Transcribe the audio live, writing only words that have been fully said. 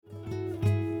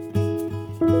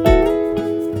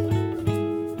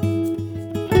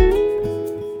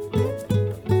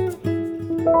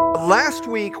Last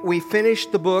week, we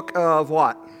finished the book of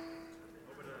what?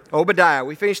 Obadiah.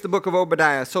 We finished the book of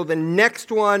Obadiah. So the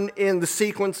next one in the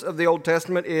sequence of the Old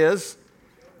Testament is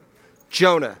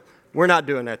Jonah. We're not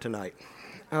doing that tonight.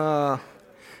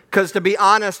 Because to be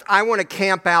honest, I want to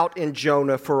camp out in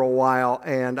Jonah for a while,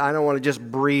 and I don't want to just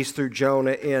breeze through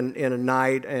Jonah in a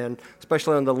night, and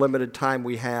especially on the limited time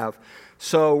we have.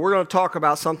 So we're going to talk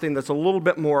about something that's a little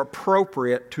bit more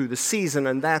appropriate to the season,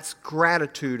 and that's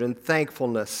gratitude and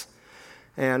thankfulness.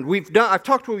 And I've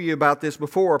talked to you about this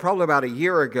before, probably about a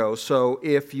year ago, so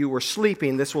if you were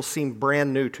sleeping, this will seem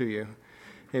brand new to you.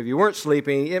 If you weren't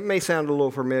sleeping, it may sound a little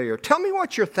familiar. Tell me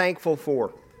what you're thankful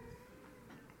for.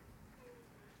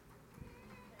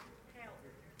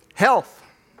 Health.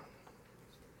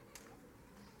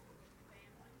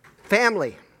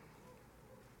 Family.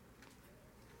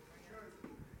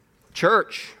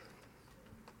 Church.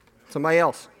 Somebody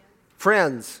else.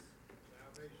 Friends.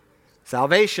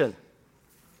 Salvation.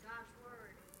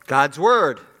 God's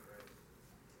Word.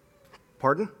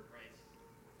 Pardon?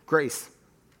 Grace.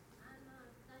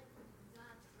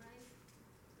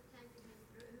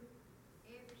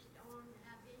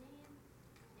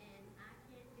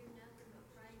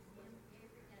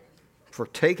 For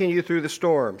taking you through the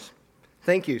storms.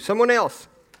 Thank you. Someone else.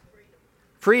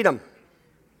 Freedom.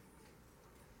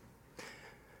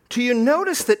 Do you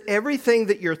notice that everything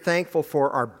that you're thankful for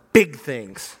are big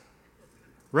things?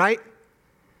 Right?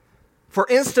 For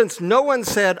instance, no one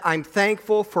said, I'm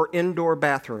thankful for indoor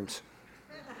bathrooms.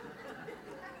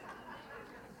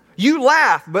 You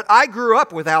laugh, but I grew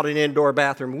up without an indoor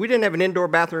bathroom. We didn't have an indoor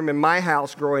bathroom in my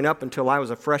house growing up until I was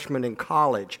a freshman in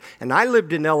college. And I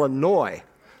lived in Illinois.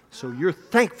 So you're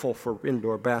thankful for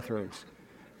indoor bathrooms,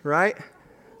 right?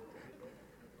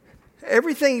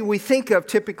 Everything we think of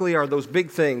typically are those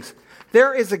big things.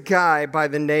 There is a guy by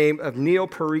the name of Neil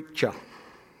Paricha.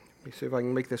 Let me see if I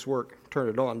can make this work. Turn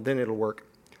it on, then it'll work.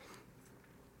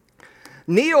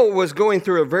 Neil was going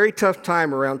through a very tough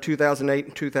time around 2008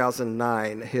 and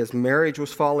 2009. His marriage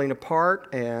was falling apart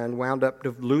and wound up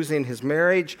losing his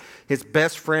marriage. His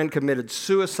best friend committed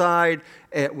suicide.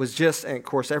 It was just, and of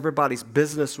course, everybody's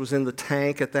business was in the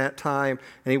tank at that time,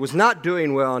 and he was not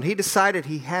doing well, and he decided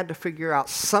he had to figure out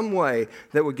some way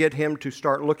that would get him to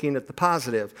start looking at the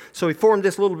positive. So he formed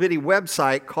this little bitty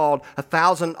website called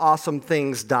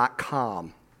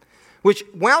 1000awesomethings.com. which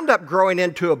wound up growing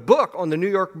into a book on the New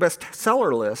York Times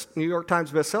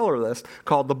bestseller list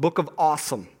called The Book of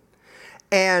Awesome.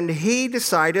 And he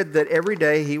decided that every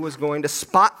day he was going to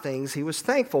spot things he was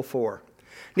thankful for.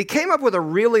 And he came up with a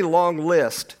really long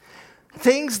list,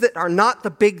 things that are not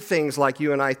the big things like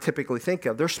you and I typically think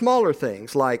of. They're smaller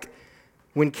things, like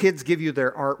when kids give you their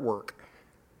artwork.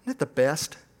 Isn't that the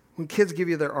best? When kids give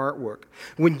you their artwork.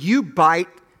 When you bite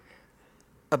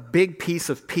a big piece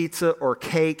of pizza or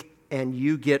cake and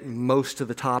you get most of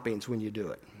the toppings when you do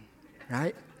it,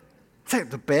 right? It's like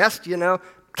the best,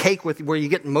 cake where you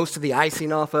get most of the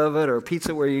icing off of it, or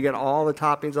pizza where you get all the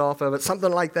toppings off of it,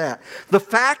 something like that. The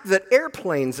fact that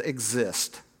airplanes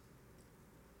exist,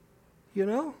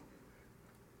 that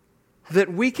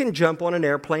we can jump on an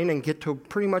airplane and get to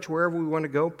pretty much wherever we want to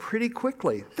go pretty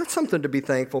quickly. That's something to be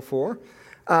thankful for.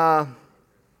 How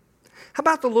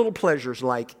about the little pleasures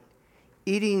like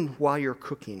eating while you're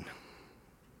cooking?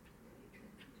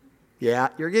 Yeah,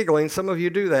 you're giggling. Some of you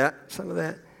do that. Some of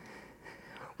that.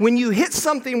 When you hit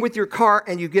something with your car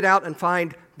and you get out and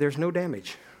find there's no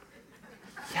damage.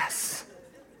 Yes.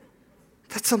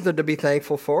 That's something to be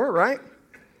thankful for, right?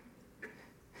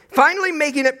 Finally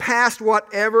making it past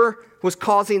whatever was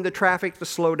causing the traffic to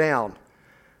slow down.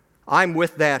 I'm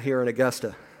with that here in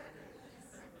Augusta.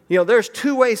 There's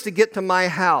two ways to get to my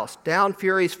house. Down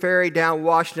Fury's Ferry, down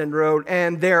Washington Road,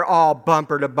 and they're all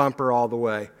bumper to bumper all the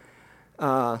way.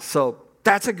 So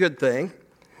that's a good thing.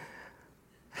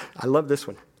 I love this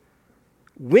one.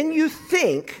 When you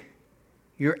think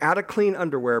you're out of clean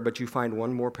underwear, but you find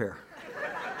one more pair.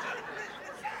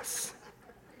 Yes.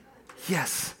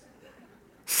 Yes.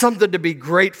 Something to be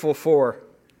grateful for.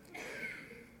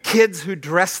 Kids who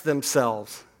dress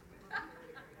themselves.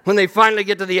 When they finally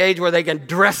get to the age where they can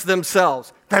dress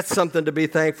themselves, that's something to be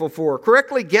thankful for.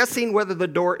 Correctly guessing whether the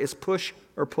door is push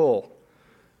or pull.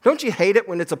 Don't you hate it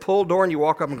when it's a pull door and you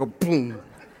walk up and go boom?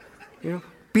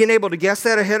 Being able to guess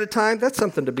that ahead of time, that's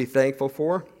something to be thankful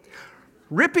for.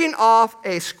 Ripping off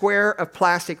a square of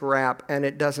plastic wrap and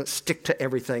it doesn't stick to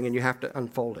everything and you have to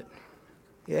unfold it.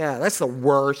 Yeah, that's the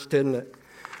worst, isn't it?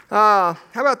 How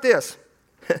about this?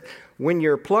 When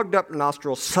your plugged up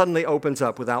nostril suddenly opens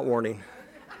up without warning.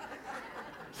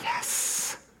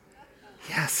 Yes.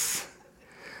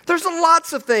 There's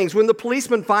lots of things when the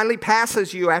policeman finally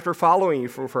passes you after following you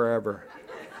for forever.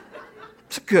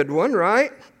 It's a good one,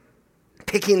 right?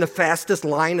 Picking the fastest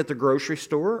line at the grocery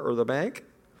store or the bank,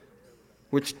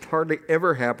 which hardly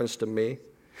ever happens to me.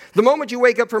 The moment you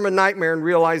wake up from a nightmare and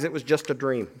realize it was just a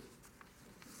dream.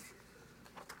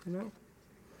 You know?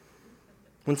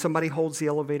 When somebody holds the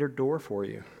elevator door for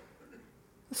you.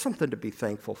 That's something to be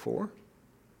thankful for.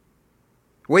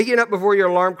 Waking up before your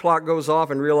alarm clock goes off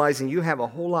and realizing you have a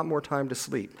whole lot more time to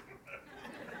sleep.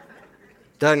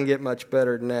 Doesn't get much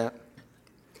better than that.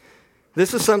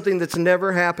 This is something that's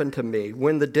never happened to me.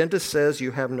 When the dentist says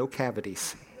you have no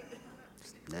cavities.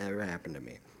 It's never happened to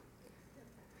me.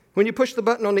 When you push the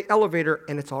button on the elevator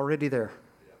and it's already there.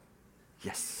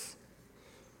 Yes.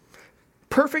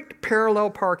 Perfect parallel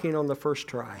parking on the first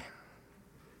try.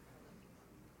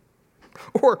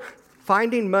 Or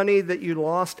finding money that you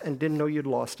lost and didn't know you'd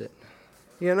lost it.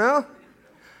 You know?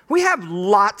 We have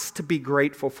lots to be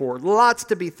grateful for, lots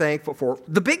to be thankful for.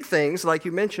 The big things, like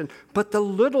you mentioned, but the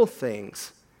little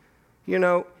things. You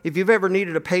know, if you've ever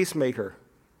needed a pacemaker,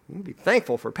 you can be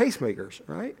thankful for pacemakers,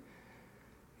 right?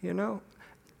 You know,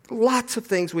 lots of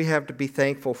things we have to be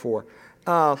thankful for.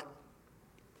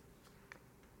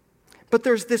 But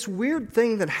there's this weird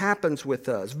thing that happens with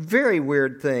us, very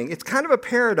weird thing. It's kind of a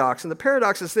paradox, and the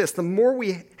paradox is this: the more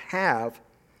we have,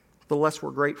 the less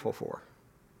we're grateful for.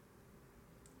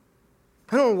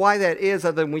 I don't know why that is,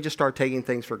 other than we just start taking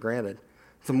things for granted.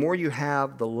 The more you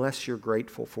have, the less you're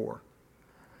grateful for.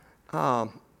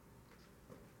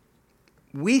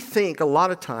 We think a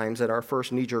lot of times that our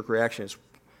first knee-jerk reaction is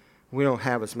we don't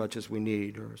have as much as we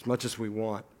need or as much as we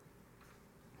want.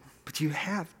 But you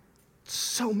have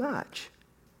so much.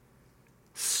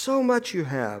 So much you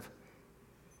have.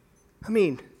 I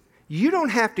mean, you don't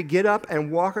have to get up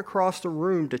and walk across the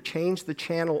room to change the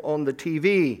channel on the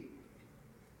TV.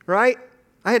 Right?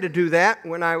 I had to do that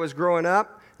when I was growing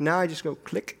up. Now I just go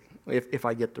click if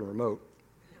I get the remote.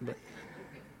 But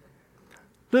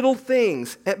little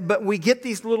things. But we get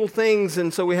these little things,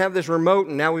 and so we have this remote,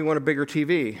 and now we want a bigger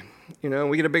TV. You know,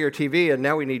 we get a bigger TV, and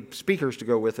now we need speakers to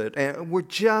go with it. And we're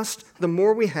just, the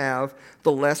more we have,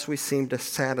 the less we seem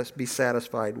to be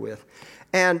satisfied with.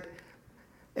 And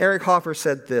Eric Hoffer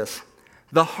said this: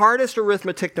 the hardest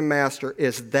arithmetic to master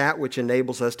is that which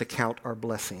enables us to count our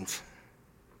blessings.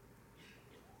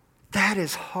 That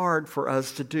is hard for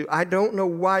us to do. I don't know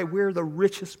why we're the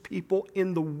richest people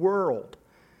in the world,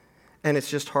 and it's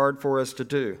just hard for us to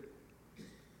do.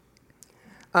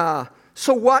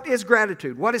 So what is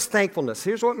gratitude? What is thankfulness?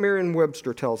 Here's what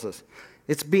Merriam-Webster tells us.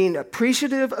 It's being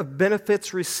appreciative of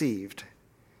benefits received,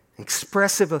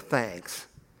 expressive of thanks.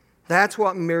 That's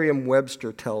what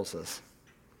Merriam-Webster tells us.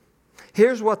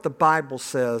 Here's what the Bible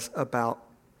says about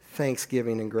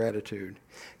thanksgiving and gratitude.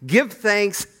 Give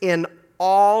thanks in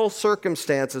all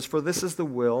circumstances, for this is the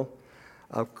will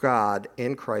of God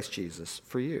in Christ Jesus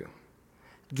for you.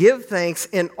 Give thanks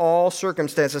in all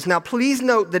circumstances. Now, please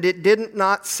note that it did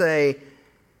not say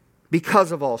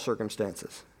because of all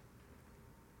circumstances.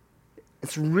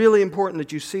 It's really important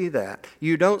that you see that.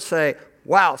 You don't say,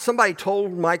 wow, somebody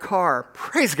totaled my car.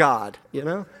 Praise God, you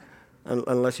know,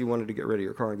 unless you wanted to get rid of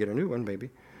your car and get a new one, maybe.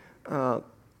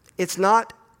 It's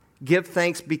not give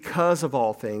thanks because of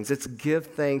all things. It's give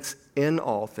thanks in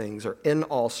all things or in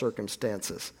all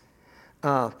circumstances.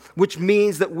 Which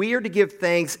means that we are to give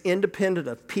thanks independent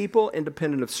of people,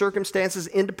 independent of circumstances,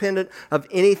 independent of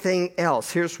anything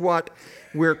else. Here's what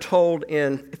we're told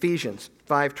in Ephesians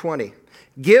 5:20.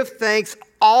 Give thanks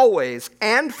always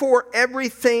and for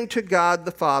everything to God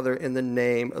the Father in the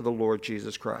name of the Lord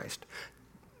Jesus Christ.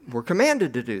 We're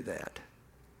commanded to do that.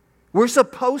 We're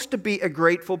supposed to be a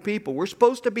grateful people. We're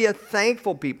supposed to be a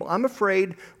thankful people. I'm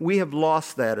afraid we have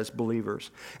lost that as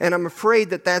believers. And I'm afraid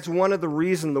that that's one of the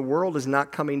reasons the world is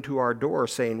not coming to our door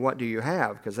saying, what do you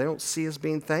have? Because they don't see us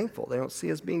being thankful. They don't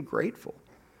see us being grateful.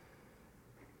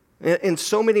 In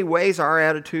so many ways, our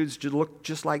attitudes look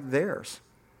just like theirs.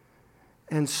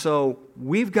 And so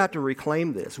we've got to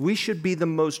reclaim this. We should be the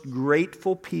most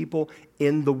grateful people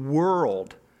in the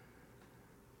world.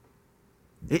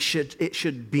 It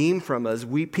should beam from us.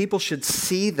 People should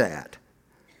see that.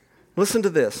 Listen to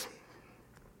this.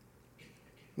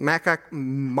 Mike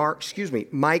Aquilina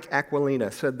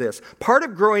said this. Part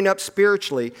of growing up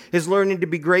spiritually is learning to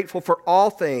be grateful for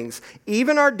all things,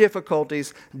 even our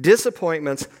difficulties,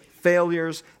 disappointments,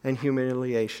 failures, and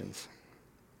humiliations.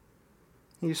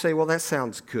 You say, well, that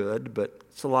sounds good, but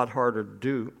it's a lot harder to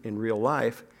do in real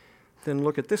life. Then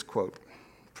look at this quote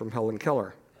from Helen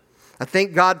Keller. I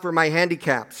thank God for my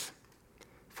handicaps,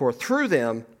 for through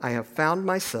them I have found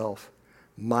myself,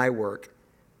 my work,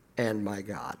 and my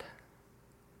God.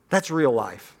 That's real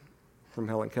life. from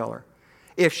Helen Keller.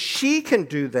 If she can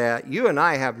do that, you and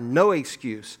I have no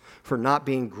excuse for not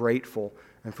being grateful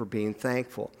and for being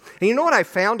thankful. And you know what I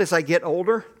found as I get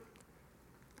older?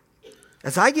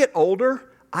 As I get older,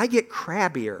 I get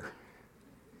crabbier.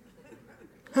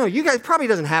 Oh, you guys, probably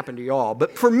doesn't happen to y'all,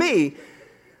 but for me,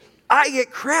 I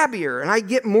get crabbier and I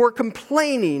get more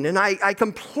complaining and I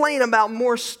complain about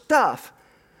more stuff.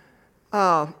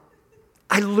 I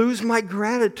lose my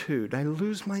gratitude. I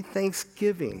lose my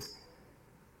thanksgiving.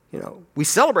 You know, we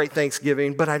celebrate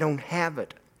Thanksgiving, but I don't have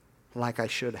it like I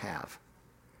should have.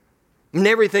 And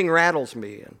everything rattles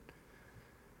me. And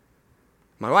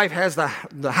my wife has the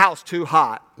house too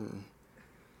hot. And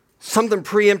something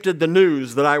preempted the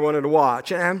news that I wanted to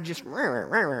watch. And I'm just,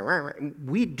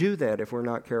 we do that if we're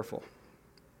not careful.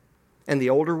 And the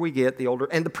older we get, the older.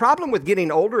 And the problem with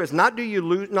getting older is not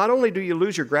only do you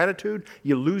lose your gratitude,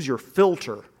 you lose your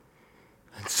filter.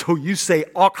 And so you say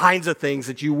all kinds of things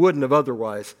that you wouldn't have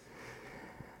otherwise.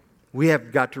 We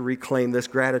have got to reclaim this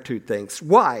gratitude thing.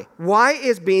 Why? Why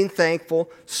is being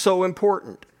thankful so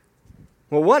important?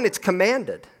 Well, one, it's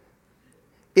commanded.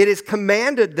 It is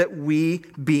commanded that we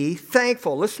be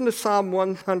thankful. Listen to Psalm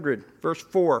 100, verse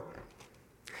 4.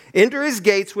 Enter his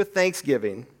gates with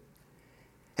thanksgiving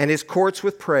and his courts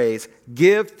with praise.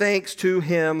 Give thanks to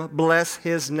him. Bless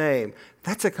his name.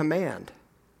 That's a command.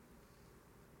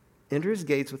 Enter his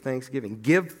gates with thanksgiving.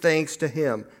 Give thanks to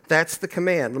him. That's the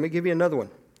command. Let me give you another one.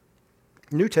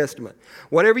 New Testament.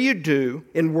 Whatever you do,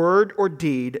 in word or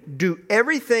deed, do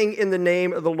everything in the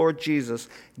name of the Lord Jesus,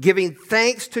 giving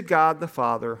thanks to God the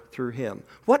Father through him.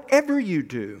 Whatever you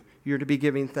do, you're to be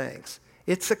giving thanks.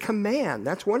 It's a command.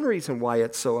 That's one reason why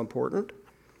it's so important.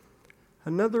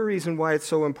 Another reason why it's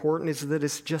so important is that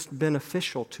it's just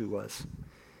beneficial to us.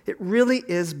 It really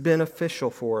is beneficial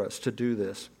for us to do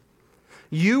this.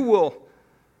 You will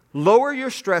lower your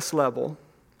stress level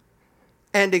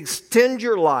and extend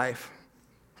your life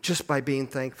just by being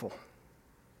thankful.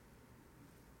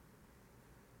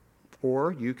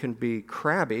 Or you can be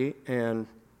crabby and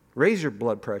raise your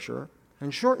blood pressure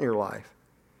and shorten your life.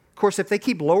 Of course, if they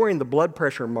keep lowering the blood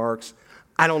pressure marks,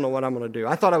 I don't know what I'm going to do.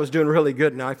 I thought I was doing really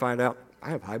good, now I find out I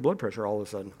have high blood pressure all of a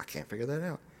sudden. I can't figure that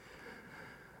out.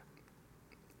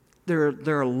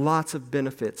 There are lots of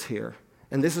benefits here.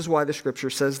 And this is why the scripture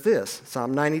says this,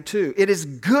 Psalm 92. It is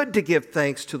good to give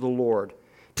thanks to the Lord,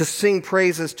 to sing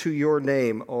praises to your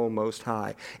name, O Most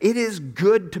High. It is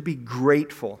good to be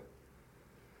grateful.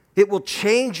 It will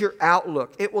change your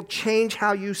outlook. It will change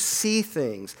how you see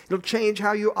things. It'll change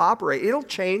how you operate. It'll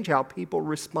change how people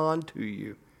respond to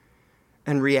you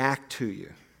and react to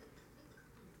you.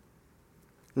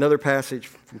 Another passage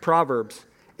from Proverbs.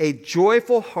 A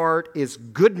joyful heart is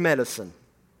good medicine,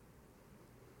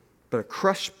 but a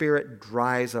crushed spirit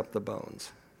dries up the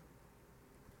bones.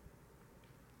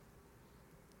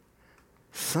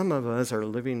 Some of us are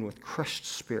living with crushed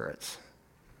spirits,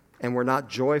 and we're not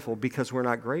joyful because we're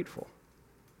not grateful.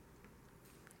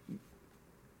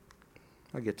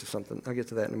 I'll get to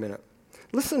that in a minute.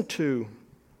 Listen to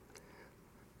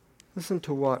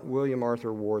what William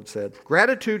Arthur Ward said.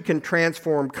 Gratitude can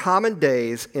transform common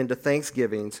days into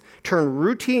thanksgivings, turn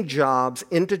routine jobs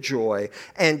into joy,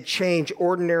 and change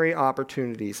ordinary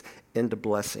opportunities into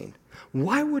blessing.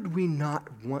 Why would we not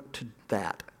want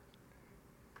that?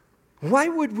 Why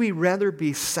would we rather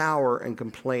be sour and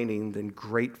complaining than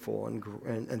grateful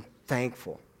and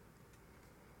thankful?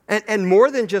 And more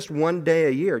than just one day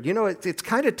a year. You know, it's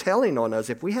kind of telling on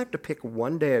us. If we have to pick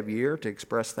one day of year to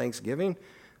express thanksgiving,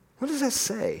 what does that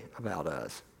say about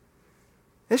us?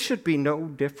 It should be no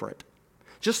different.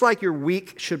 Just like your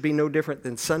week should be no different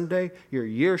than Sunday, your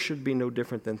year should be no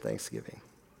different than Thanksgiving.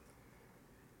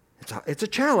 It's a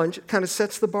challenge. It kind of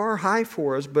sets the bar high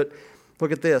for us, but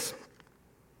look at this.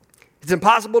 It's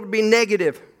impossible to be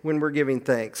negative when we're giving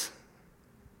thanks.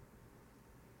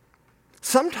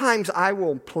 Sometimes I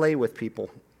will play with people,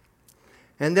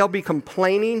 and they'll be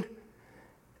complaining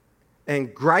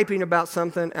and griping about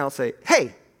something, and I'll say,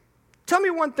 hey, tell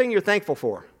me one thing you're thankful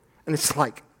for. And it's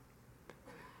like,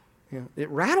 it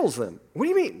rattles them. What do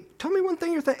you mean? Tell me one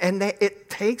thing you're thankful for. And it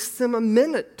takes them a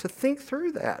minute to think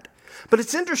through that. But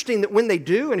it's interesting that when they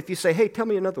do, and if you say, hey, tell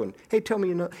me another one, hey, tell me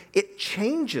another, it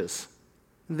changes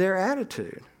their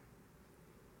attitude.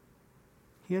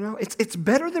 You know, it's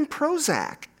better than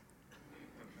Prozac.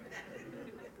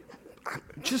 I'm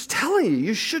just telling you,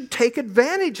 you should take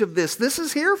advantage of this. This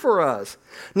is here for us.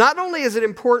 Not only is it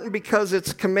important because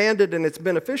it's commanded and it's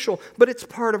beneficial, but it's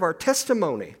part of our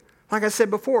testimony. Like I said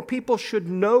before, people should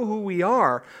know who we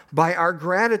are by our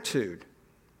gratitude.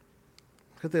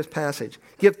 Look at this passage.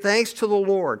 Give thanks to the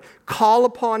Lord. Call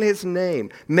upon his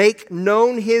name. Make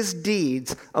known his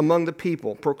deeds among the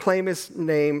people. Proclaim his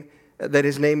name, that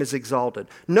his name is exalted.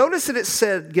 Notice that it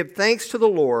said, give thanks to the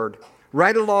Lord,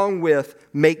 right along with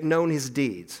make known his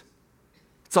deeds.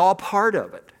 It's all part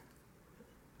of it.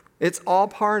 It's all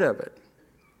part of it.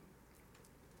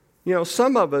 You know,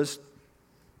 some of us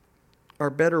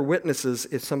are better witnesses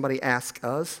if somebody asks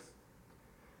us.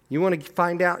 You want to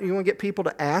find out, you want to get people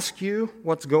to ask you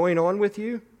what's going on with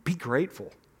you? Be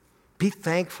grateful. Be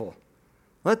thankful.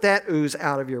 Let that ooze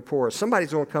out of your pores.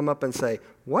 Somebody's going to come up and say,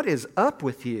 what is up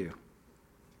with you?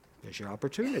 There's your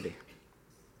opportunity.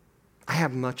 I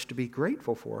have much to be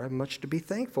grateful for. I have much to be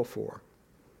thankful for.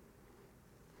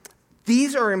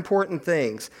 These are important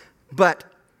things, but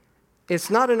it's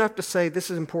not enough to say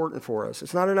this is important for us.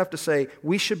 It's not enough to say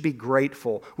we should be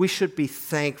grateful, we should be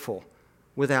thankful,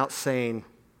 without saying,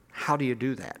 how do you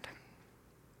do that?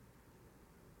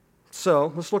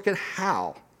 So let's look at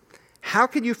how. How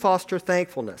can you foster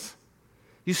thankfulness?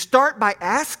 You start by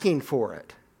asking for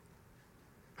it.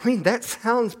 I mean, that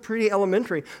sounds pretty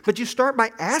elementary, but you start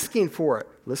by asking for it.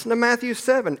 Listen to Matthew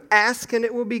 7. Ask and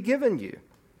it will be given you.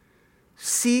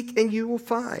 Seek and you will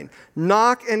find.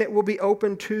 Knock and it will be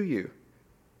opened to you.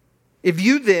 If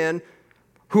you then,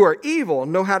 who are evil,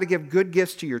 know how to give good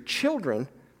gifts to your children,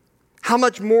 how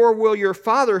much more will your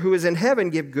Father who is in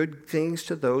heaven give good things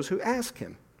to those who ask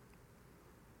him?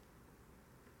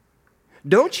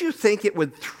 Don't you think it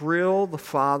would thrill the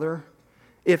Father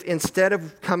if instead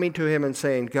of coming to him and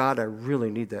saying, God, I really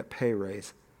need that pay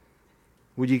raise,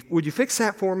 would you fix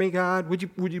that for me, God?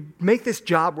 Would you make this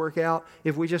job work out?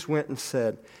 If we just went and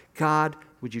said, God,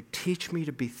 would you teach me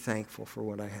to be thankful for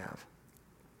what I have?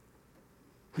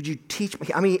 Would you teach me?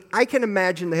 I mean, I can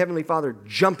imagine the Heavenly Father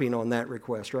jumping on that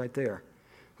request right there.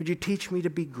 Would you teach me to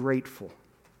be grateful?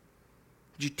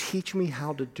 Would you teach me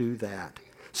how to do that?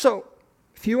 So,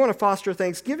 if you want to foster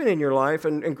thanksgiving in your life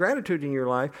and gratitude in your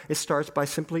life, it starts by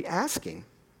simply asking.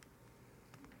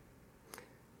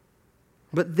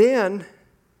 But then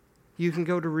you can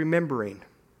go to remembering.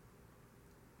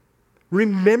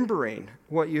 Remembering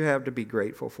what you have to be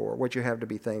grateful for, what you have to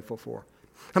be thankful for.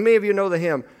 How many of you know the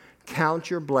hymn, Count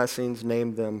your blessings,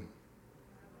 name them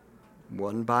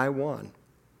one by one?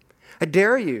 I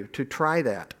dare you to try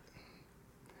that.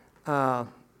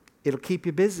 It'll keep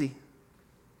you busy.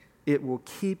 It will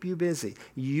keep you busy.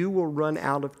 You will run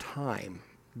out of time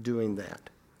doing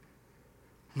that.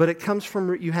 But it comes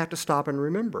from, you have to stop and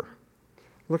remember.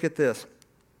 Look at this.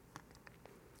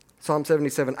 Psalm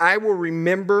 77, I will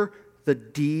remember the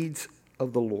deeds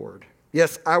of the Lord.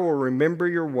 Yes, I will remember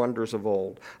your wonders of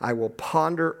old. I will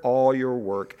ponder all your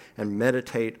work and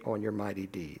meditate on your mighty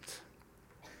deeds.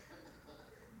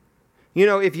 You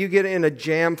know, if you get in a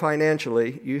jam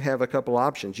financially, you have a couple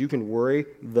options. You can worry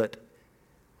that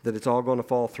it's all going to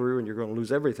fall through and you're going to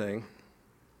lose everything.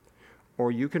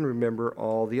 Or you can remember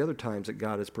all the other times that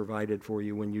God has provided for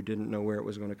you when you didn't know where it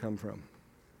was going to come from.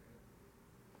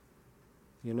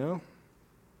 You know?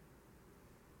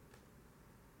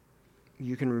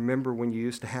 You can remember when you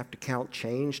used to have to count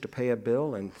change to pay a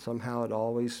bill and somehow it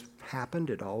always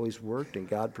happened, it always worked, and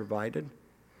God provided.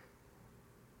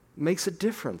 It makes a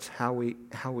difference how we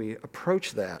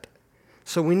approach that.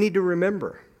 So we need to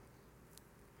remember.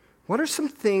 What are some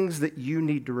things that you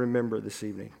need to remember this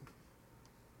evening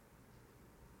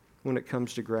when it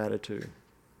comes to gratitude?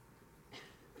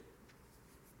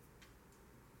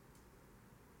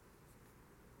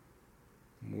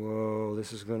 Whoa,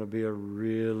 this is going to be a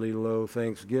really low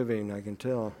Thanksgiving, I can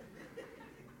tell.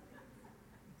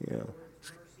 Yeah. Mercy,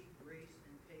 grace,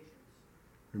 and patience.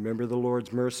 Remember the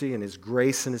Lord's mercy and his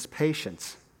grace and his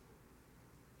patience.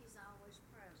 He's always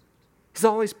present. He's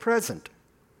always present.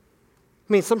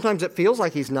 I mean, sometimes it feels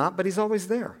like he's not, but he's always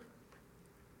there.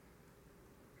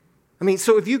 I mean,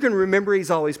 so if you can remember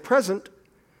he's always present,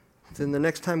 then the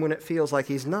next time when it feels like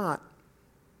he's not,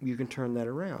 you can turn that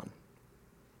around.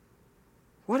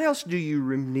 What else do you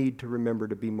need to remember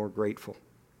to be more grateful?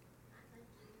 I think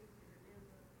you need to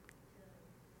remember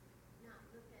to not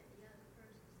look at the other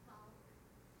person's fault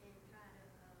and try to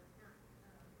not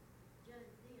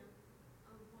judge them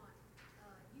on what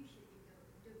you should be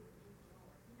doing in the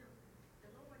Lord. You know,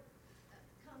 the Lord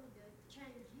come to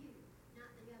change you,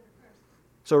 not the other person.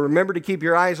 So remember to keep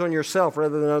your eyes on yourself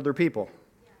rather than other people.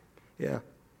 Yeah.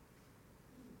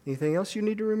 Anything else you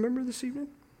need to remember this evening?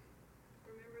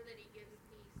 Remember that he gives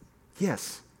peace.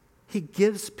 Yes, he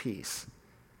gives peace.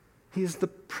 He is the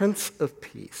Prince of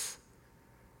Peace.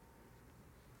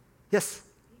 Yes?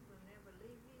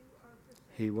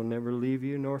 He will never leave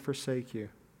you nor forsake you.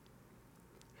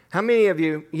 How many of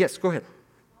you, yes, go ahead.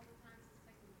 All the times he's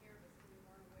taken care of us when we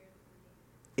weren't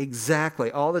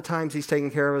Exactly. All the times He's taken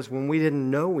care of us when we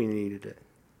didn't know we needed it.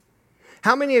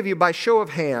 How many of you, by show of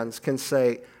hands, can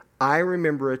say, I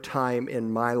remember a time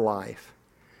in my life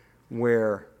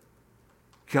where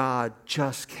God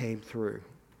just came through?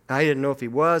 I didn't know if He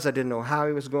was. I didn't know how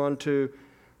He was going to,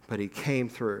 but He came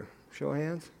through. Show of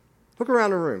hands. Look around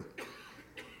the room.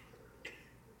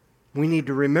 We need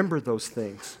to remember those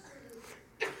things.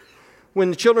 When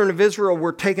the children of Israel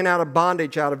were taken out of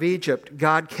bondage out of Egypt,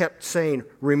 God kept saying,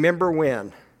 remember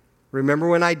when? Remember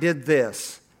when I did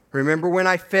this? Remember when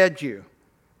I fed you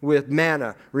with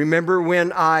manna? Remember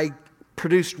when I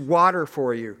produced water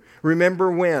for you? Remember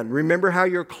when? Remember how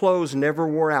your clothes never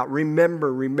wore out?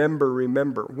 Remember, remember,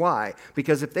 remember. Why?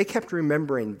 Because if they kept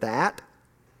remembering that,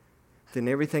 then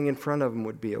everything in front of them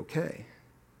would be okay.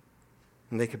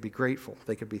 And they could be grateful.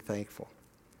 They could be thankful.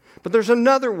 But there's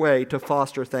another way to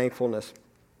foster thankfulness.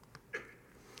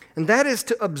 And that is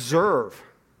to observe,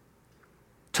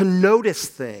 to notice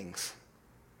things,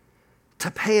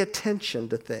 to pay attention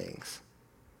to things.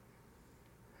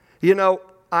 You know,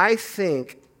 I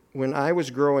think when I was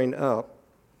growing up,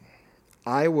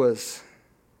 I was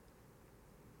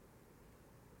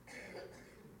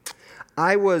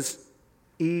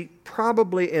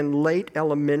probably in late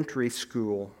elementary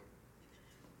school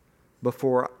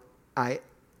before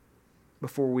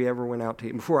we ever went out to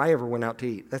eat, before I ever went out to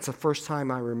eat. That's the first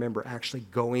time I remember actually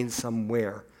going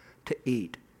somewhere to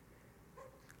eat.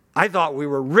 I thought we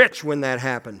were rich when that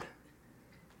happened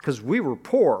because we were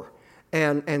poor.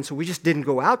 And so we just didn't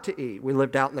go out to eat. We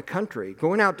lived out in the country.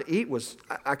 Going out to eat was,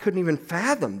 I couldn't even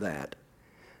fathom that.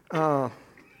 I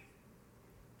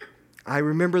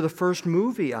remember the first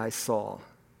movie I saw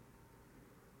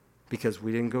because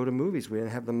we didn't go to movies. We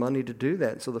didn't have the money to do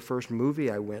that. So the first movie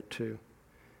I went to,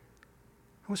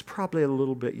 I was probably a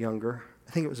little bit younger.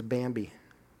 I think it was Bambi.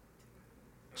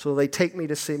 So they take me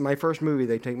to see, my first movie,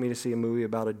 they take me to see a movie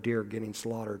about a deer getting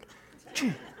slaughtered.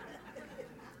 Gee.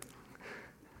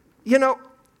 You know,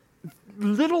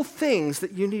 little things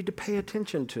that you need to pay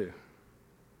attention to.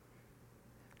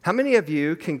 How many of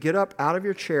you can get up out of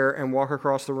your chair and walk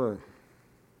across the room?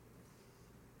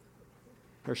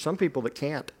 There's some people that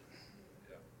can't.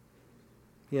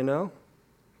 You know?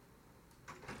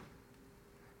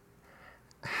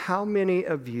 How many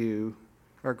of you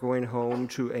are going home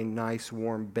to a nice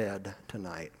warm bed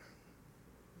tonight?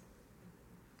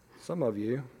 Some of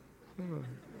you.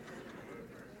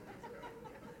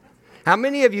 How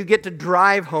many of you get to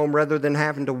drive home rather than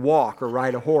having to walk or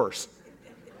ride a horse?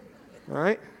 All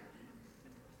right?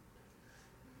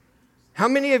 How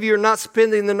many of you are not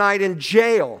spending the night in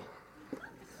jail?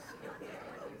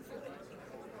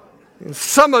 And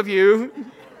some of you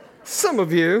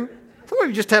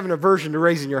just have an aversion to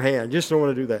raising your hand. You just don't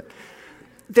want to do that.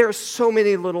 There are so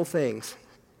many little things.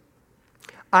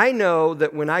 I know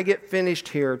that when I get finished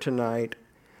here tonight,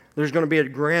 there's going to be a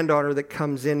granddaughter that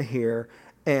comes in here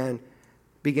and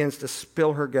begins to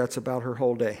spill her guts about her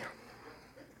whole day.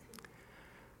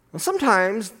 Well,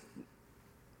 sometimes,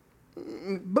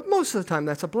 but most of the time,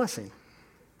 that's a blessing.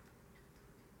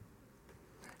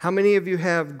 How many of you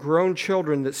have grown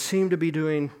children that seem to be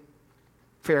doing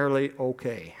fairly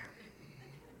okay?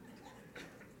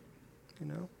 You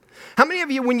know? How many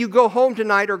of you, when you go home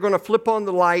tonight, are going to flip on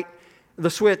the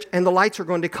switch, and the lights are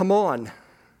going to come on?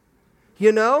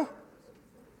 You know?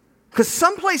 Because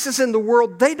some places in the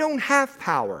world, they don't have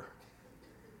power.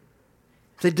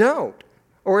 They don't.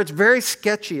 Or it's very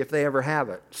sketchy if they ever have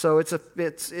it. So it's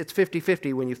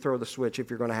 50-50 when you throw the switch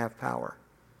if you're going to have power.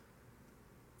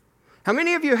 How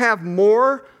many of you have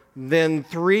more than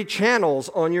 3 channels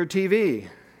on your TV?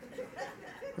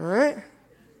 All right?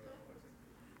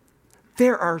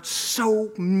 There are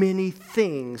so many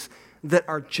things that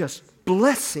are just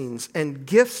blessings and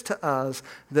gifts to us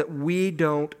that we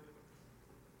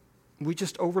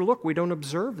just overlook. We don't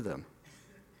observe them.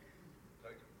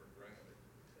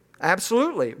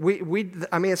 Absolutely.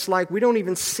 It's like we don't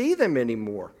even see them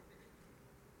anymore.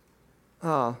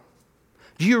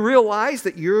 Do you realize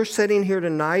that you're sitting here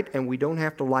tonight and we don't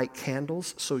have to light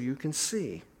candles so you can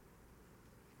see?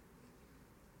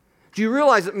 Do you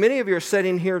realize that many of you are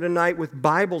sitting here tonight with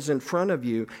Bibles in front of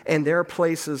you, and there are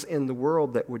places in the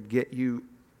world that would get you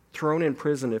thrown in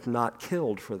prison if not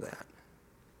killed for that?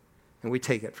 And we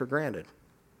take it for granted.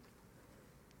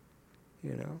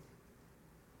 You know?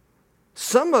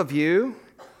 Some of you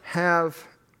have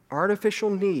artificial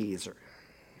knees.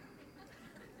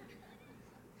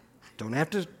 Don't have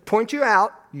to point you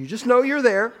out. You just know you're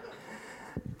there.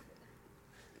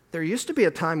 There used to be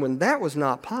a time when that was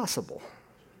not possible.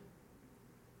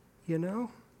 You know?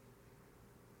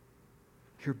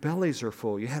 Your bellies are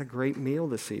full. You had a great meal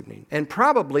this evening. And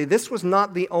probably this was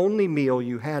not the only meal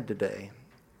you had today,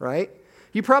 right?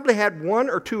 You probably had one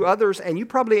or two others, and you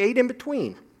probably ate in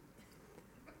between.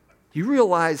 You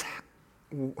realize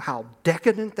how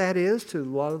decadent that is to a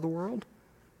lot of the world?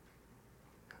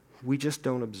 We just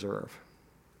don't observe.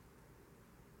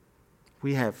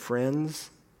 We have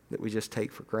friends that we just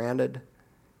take for granted.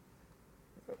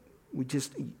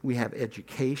 We have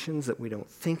educations that we don't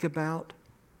think about.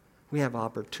 We have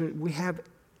opportunity. We have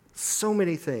so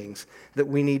many things that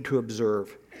we need to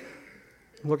observe.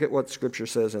 Look at what Scripture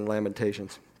says in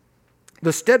Lamentations.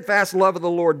 The steadfast love of the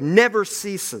Lord never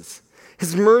ceases.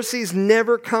 His mercies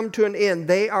never come to an end.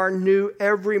 They are new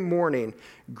every morning.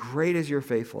 Great is your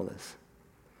faithfulness.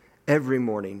 Every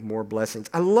morning, more blessings.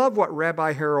 I love what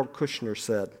Rabbi Harold Kushner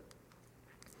said.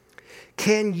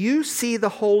 Can you see the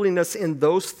holiness in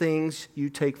those things you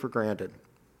take for granted?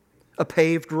 A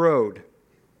paved road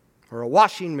or a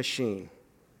washing machine.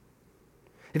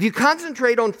 If you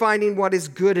concentrate on finding what is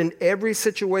good in every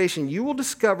situation, you will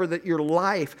discover that your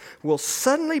life will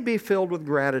suddenly be filled with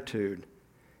gratitude,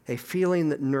 a feeling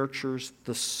that nurtures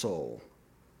the soul.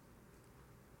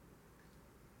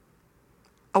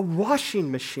 A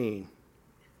washing machine.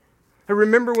 I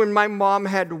remember when my mom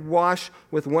had to wash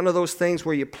with one of those things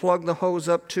where you plug the hose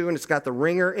up to and it's got the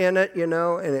ringer in it, and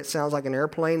it sounds like an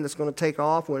airplane that's going to take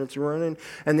off when it's running.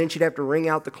 And then she'd have to wring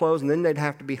out the clothes, and then they'd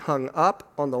have to be hung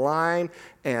up on the line.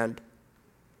 And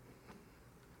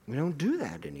we don't do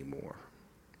that anymore.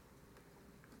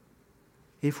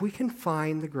 If we can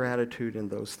find the gratitude in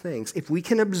those things, if we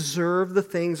can observe the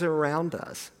things around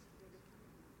us,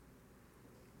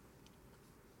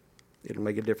 it'll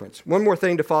make a difference. One more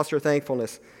thing to foster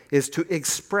thankfulness is to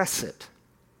express it.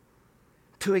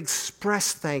 To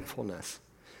express thankfulness.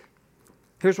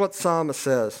 Here's what Psalmist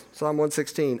says, Psalm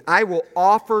 116. I will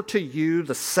offer to you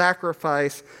the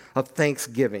sacrifice of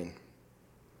thanksgiving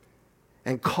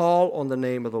and call on the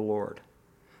name of the Lord.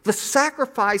 The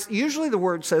sacrifice, usually the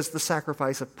word says the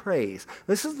sacrifice of praise.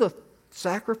 This is the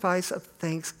sacrifice of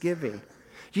thanksgiving.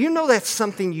 Do you know that's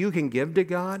something you can give to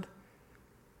God?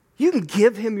 You can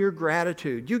give him your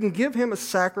gratitude. You can give him a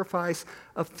sacrifice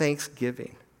of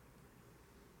thanksgiving.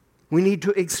 We need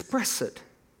to express it.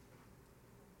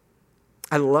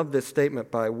 I love this statement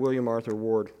by William Arthur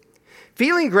Ward.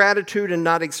 Feeling gratitude and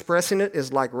not expressing it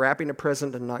is like wrapping a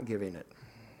present and not giving it.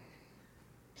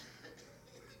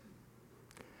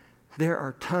 There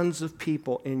are tons of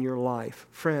people in your life,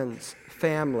 friends,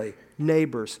 family,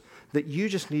 neighbors, that you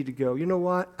just need to go, you know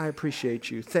what? I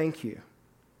appreciate you. Thank you.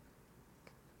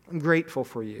 I'm grateful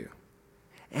for you.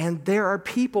 And there are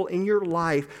people in your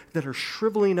life that are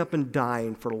shriveling up and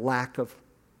dying for lack of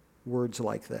words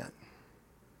like that.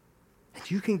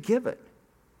 And you can give it.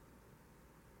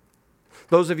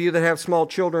 Those of you that have small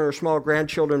children or small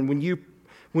grandchildren,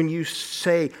 when you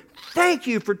say, thank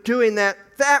you for doing that,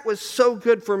 that was so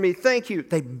good for me, thank you,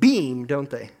 they beam, don't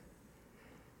they?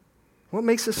 What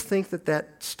makes us think that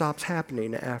that stops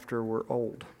happening after we're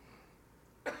old?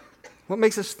 What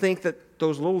makes us think that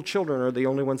those little children are the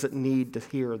only ones that need to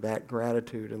hear that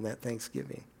gratitude and that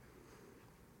thanksgiving?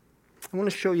 I want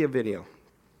to show you a video.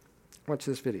 Watch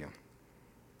this video.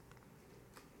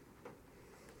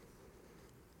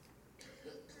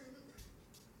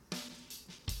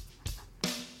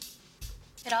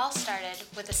 It all started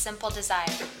with a simple desire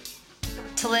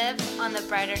to live on the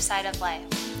brighter side of life.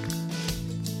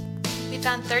 We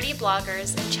found 30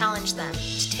 bloggers and challenged them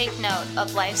to take note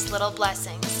of life's little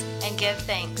blessings and give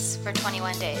thanks for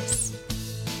 21 days.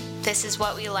 This is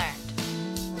what we learned.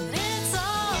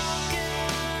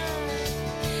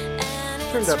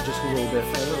 Turned up just a little bit.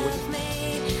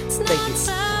 Thank you.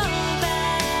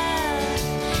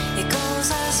 It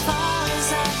goes as far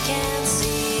as I can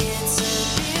see. It's a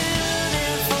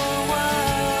beautiful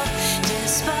world,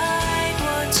 despite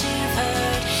what you've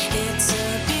heard. It's a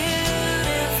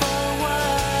beautiful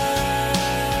world.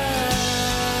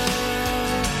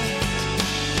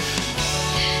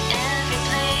 Every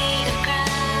blade of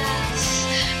grass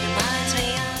reminds me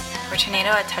of. A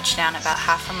tornado had touched down about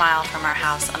half a mile from our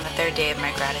house on the third day of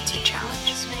my gratitude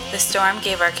challenge. The storm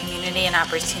gave our community an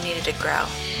opportunity to grow,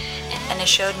 and it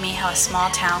showed me how a small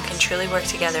town can truly work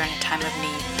together in a time of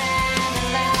need.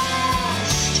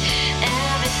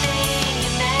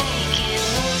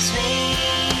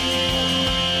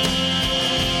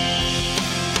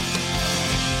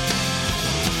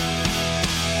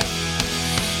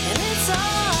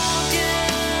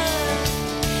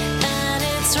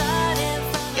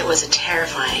 It was a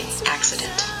terrifying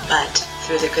accident, but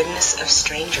through the goodness of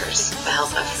strangers, the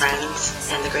help of friends,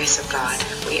 and the grace of God,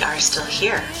 we are still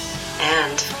here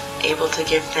and able to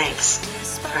give thanks.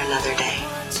 for another day.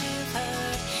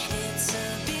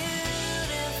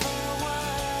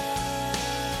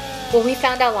 When we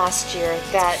found out last year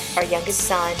that our youngest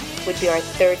son would be our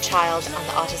third child on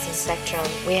the autism spectrum,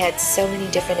 we had so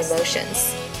many different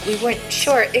emotions. We weren't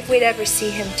sure if we'd ever see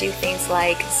him do things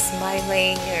like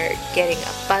smiling or getting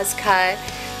a buzz cut,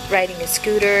 riding a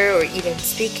scooter, or even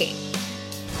speaking.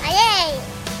 Yay!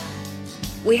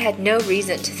 We had no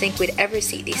reason to think we'd ever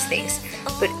see these things,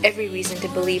 but every reason to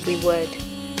believe we would.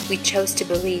 We chose to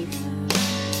believe.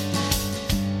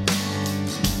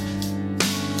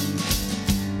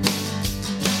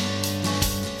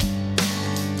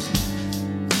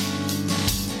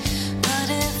 But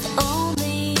if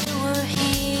only you were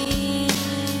here.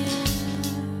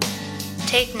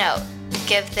 Take note,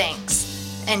 give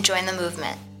thanks, and join the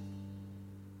movement.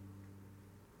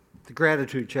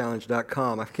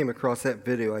 Gratitudechallenge.com. I came across that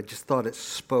video. I just thought it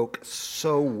spoke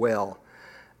so well.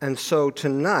 And so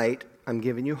tonight, I'm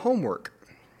giving you homework.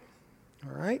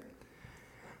 All right?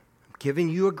 I'm giving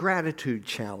you a gratitude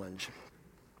challenge.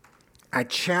 I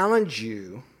challenge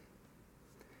you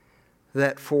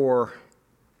that for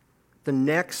the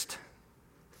next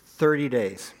 30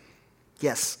 days,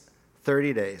 yes,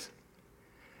 30 days,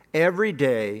 every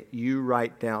day you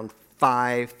write down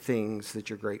 5 things that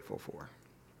you're grateful for.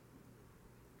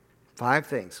 5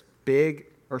 things, big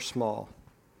or small.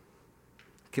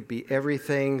 It could be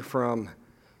everything from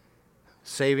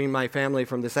saving my family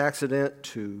from this accident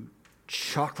to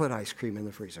chocolate ice cream in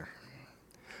the freezer.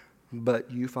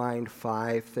 But you find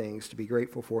 5 things to be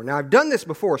grateful for. Now, I've done this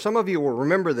before. Some of you will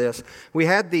remember this. We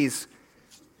had these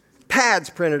pads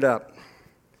printed up.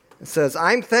 It says,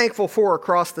 I'm thankful for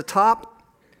across the top.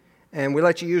 And we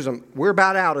let you use them. We're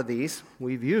about out of these.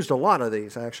 We've used a lot of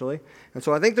these, actually. And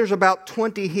so I think there's about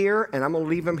 20 here, and I'm going to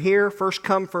leave them here. First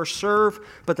come, first serve.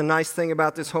 But the nice thing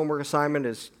about this homework assignment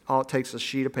is all it takes is a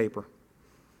sheet of paper,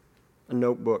 a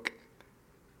notebook.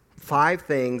 5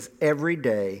 things every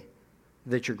day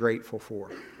that you're grateful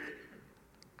for.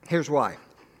 Here's why.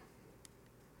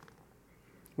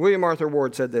 William Arthur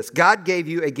Ward said this: God gave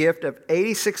you a gift of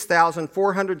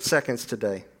 86,400 seconds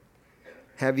today.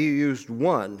 Have you used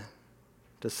one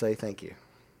to say thank you?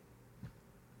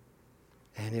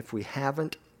 And if we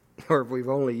haven't, or if we've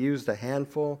only used a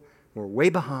handful, we're way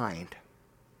behind.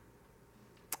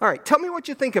 All right, tell me what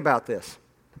you think about this.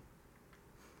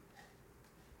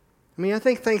 I mean, I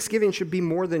think Thanksgiving should be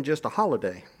more than just a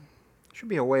holiday. It should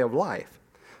be a way of life.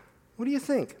 What do you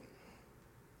think?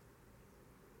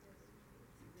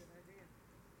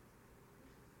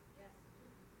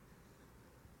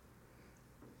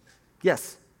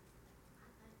 Yes.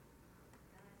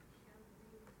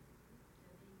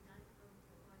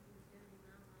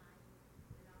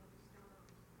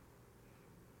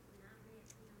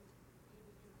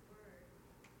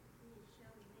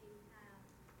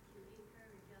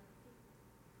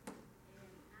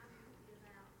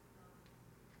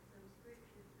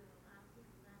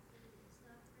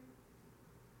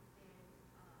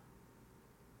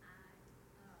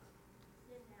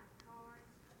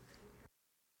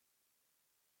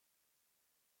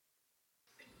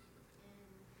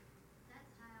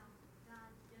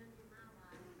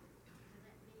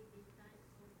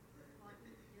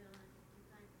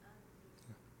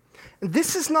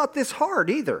 This is not this hard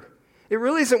either. It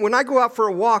really isn't. When I go out for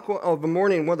a walk of the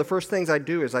morning, one of the first things I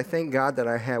do is I thank God that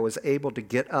I was able to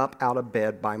get up out of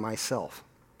bed by myself,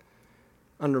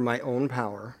 under my own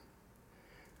power,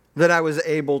 that I was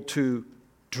able to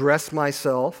dress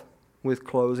myself with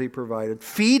clothes He provided,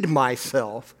 feed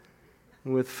myself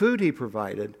with food He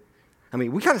provided. I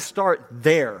mean, we got to start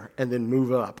there and then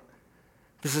move up.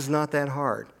 This is not that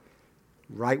hard.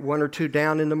 Write 1 or 2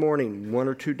 down in the morning, 1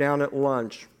 or 2 down at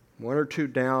lunch, 1 or 2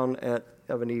 down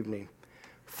of an evening.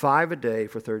 5 a day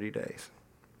for 30 days.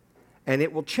 And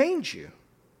it will change you.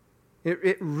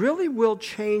 It really will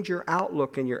change your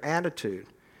outlook and your attitude.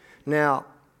 Now,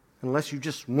 unless you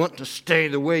just want to stay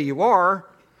the way you are,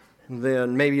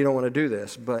 then maybe you don't want to do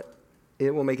this. But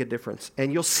it will make a difference.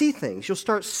 And you'll see things. You'll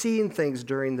start seeing things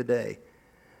during the day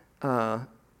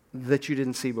that you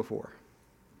didn't see before.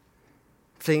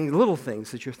 Little things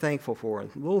that you're thankful for,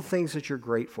 little things that you're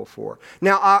grateful for.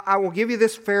 Now, I will give you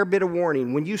this fair bit of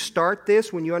warning. When you start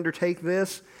this, when you undertake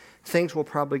this, things will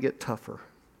probably get tougher.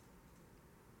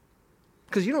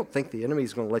 Because you don't think the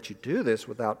enemy's going to let you do this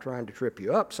without trying to trip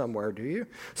you up somewhere, do you?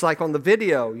 It's like on the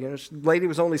video, this lady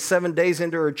was only 7 days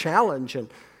into her challenge, and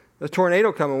a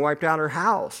tornado come and wiped out her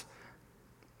house.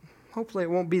 Hopefully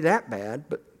it won't be that bad,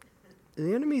 but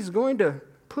the enemy's going to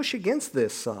push against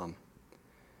this some.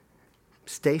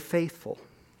 Stay faithful.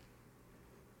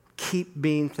 Keep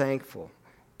being thankful.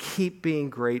 Keep being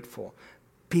grateful.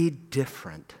 Be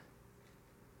different.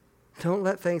 Don't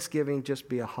let Thanksgiving just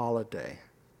be a holiday.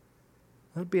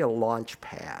 Let it be a launch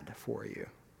pad for you.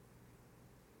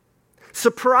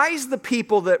 Surprise the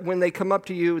people that when they come up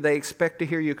to you, they expect to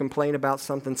hear you complain about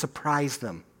something. Surprise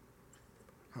them.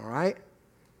 All right?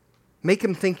 Make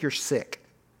them think you're sick.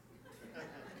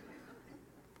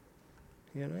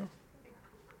 You know?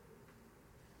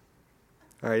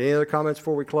 All right, any other comments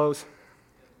before we close?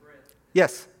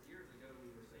 Yes. Years ago,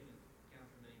 we were singing Count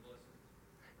Your Many Blessings.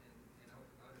 And I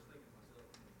was thinking to myself,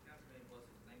 count your many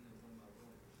blessings, name them one by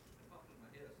one. It popped in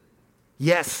my head. I said,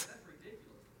 Yes. that's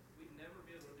ridiculous. We'd never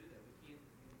be able to do that. We'd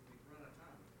run out of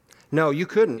time. No, you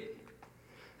couldn't.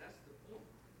 That's the point.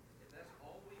 If that's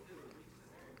all we do, we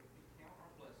sit there and we count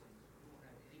our blessings, we won't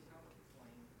have any time to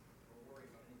complain or worry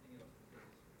about anything else because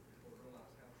we'll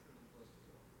realize how truly blessed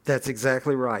we are. That's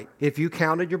exactly right. If you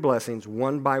counted your blessings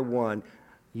one by one,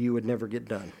 you would never get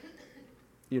done.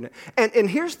 You know? And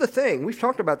here's the thing. We've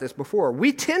talked about this before.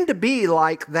 We tend to be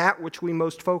like that which we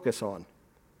most focus on.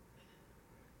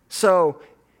 So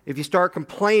if you start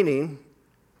complaining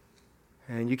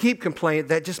and you keep complaining,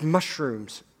 that just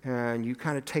mushrooms. And you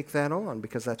kind of take that on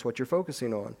because that's what you're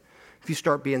focusing on. If you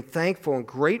start being thankful and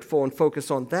grateful and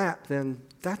focus on that, then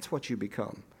that's what you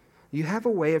become. You have a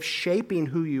way of shaping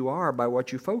who you are by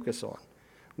what you focus on.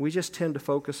 We just tend to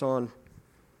focus on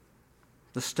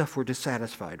the stuff we're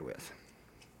dissatisfied with.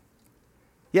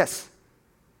 Yes?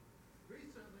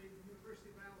 Recently, the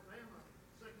University of Alabama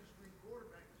second-string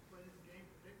quarterback was playing in the game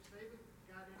for Nick Saban,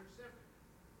 got intercepted.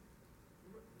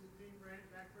 The team ran it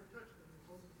back for a touchdown, and the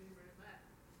opposing team ran it back.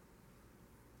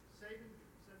 Saban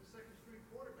said the second-string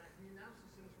quarterback, and he announced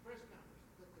this in his press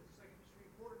conference, that the second-string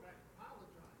quarterback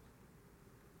apologized.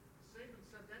 Saban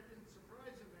said that didn't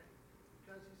surprise him any,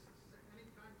 because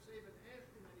anytime Saban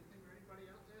asked him anything or anybody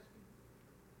else asked him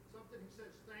something, he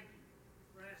says, thank you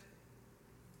for asking.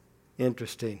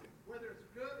 Interesting. Whether it's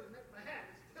good or bad,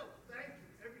 it's still thank you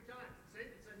every time.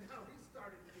 Satan said, no, he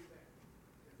started to do that.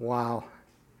 Wow.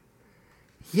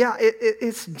 Yeah,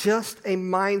 it's just a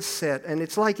mindset, and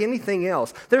it's like anything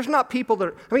else. There's not people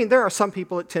that, there are some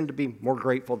people that tend to be more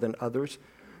grateful than others,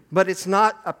 but it's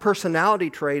not a personality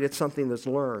trait, it's something that's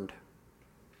learned.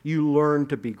 You learn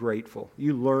to be grateful.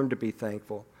 You learn to be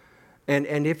thankful. And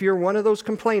if you're one of those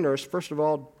complainers, first of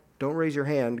all, don't raise your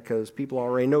hand because people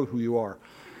already know who you are.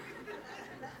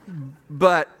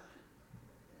 But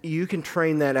you can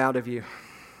train that out of you.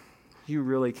 You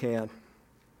really can.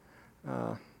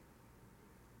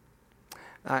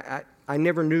 I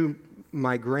never knew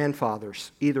my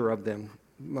grandfathers, either of them.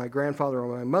 My grandfather on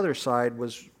my mother's side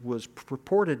was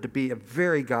purported to be a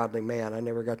very godly man. I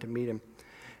never got to meet him.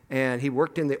 And he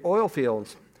worked in the oil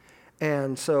fields.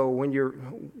 And so when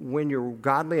you're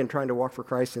godly and trying to walk for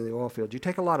Christ in the oil field, you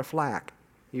take a lot of flack.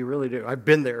 You really do. I've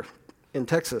been there in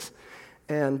Texas.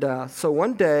 And so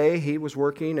one day he was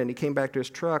working and he came back to his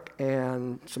truck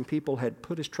and some people had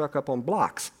put his truck up on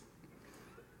blocks.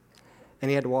 And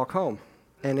he had to walk home.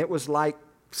 And it was like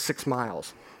 6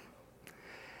 miles.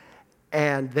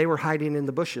 And they were hiding in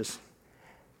the bushes.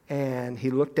 And he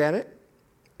looked at it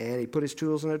and he put his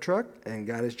tools in the truck and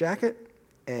got his jacket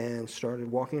and started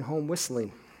walking home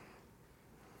whistling.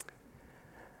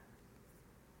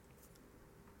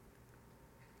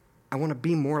 I want to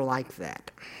be more like that.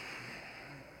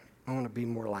 I want to be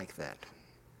more like that.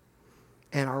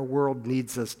 And our world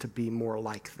needs us to be more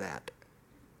like that.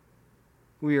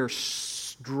 We are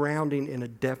drowning in a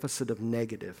deficit of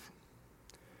negative.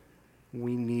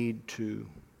 We need to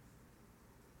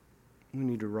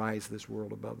rise this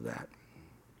world above that.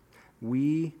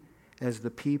 We, as the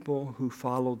people who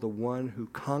follow the one who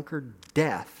conquered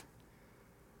death,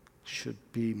 should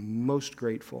be most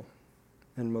grateful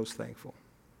and most thankful.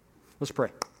 Let's pray.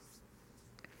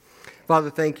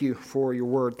 Father, thank you for your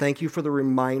word. Thank you for the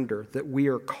reminder that we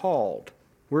are called,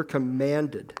 we're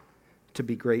commanded to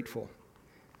be grateful.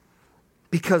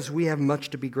 Because we have much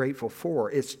to be grateful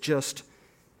for. It's just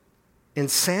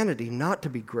insanity not to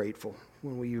be grateful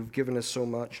when you've given us so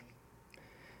much.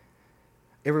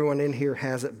 Everyone in here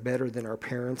has it better than our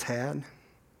parents had.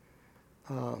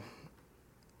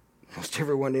 Most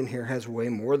everyone in here has way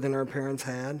more than our parents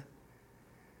had.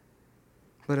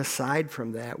 But aside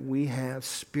from that, we have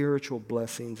spiritual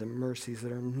blessings and mercies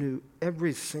that are new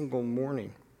every single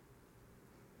morning.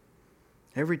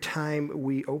 Every time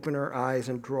we open our eyes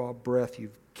and draw a breath,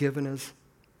 you've given us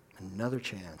another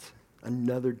chance,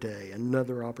 another day,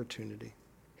 another opportunity.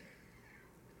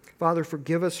 Father,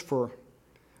 forgive us for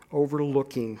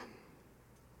overlooking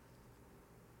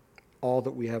all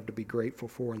that we have to be grateful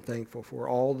for and thankful for,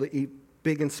 all the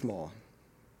big and small.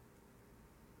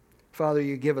 Father,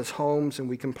 you give us homes and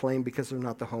we complain because they're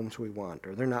not the homes we want,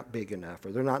 or they're not big enough,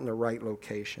 or they're not in the right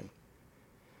location.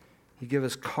 You give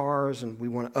us cars and we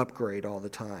want to upgrade all the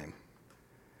time.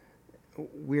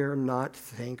 We're not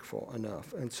thankful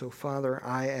enough. And so, Father,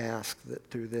 I ask that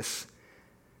through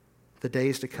the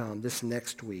days to come, this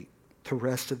next week, the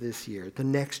rest of this year, the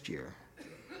next year,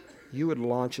 you would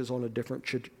launch us on a different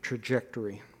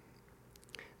trajectory.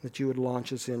 That you would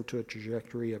launch us into a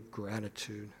trajectory of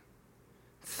gratitude,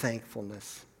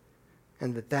 thankfulness,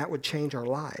 and that would change our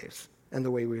lives and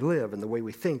the way we live and the way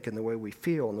we think and the way we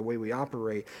feel and the way we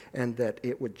operate, and that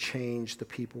it would change the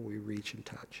people we reach and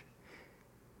touch.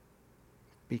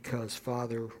 Because,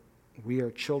 Father, we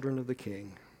are children of the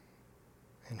King,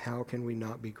 and how can we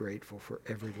not be grateful for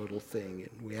every little thing?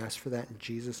 And we ask for that in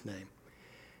Jesus' name.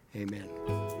 Amen.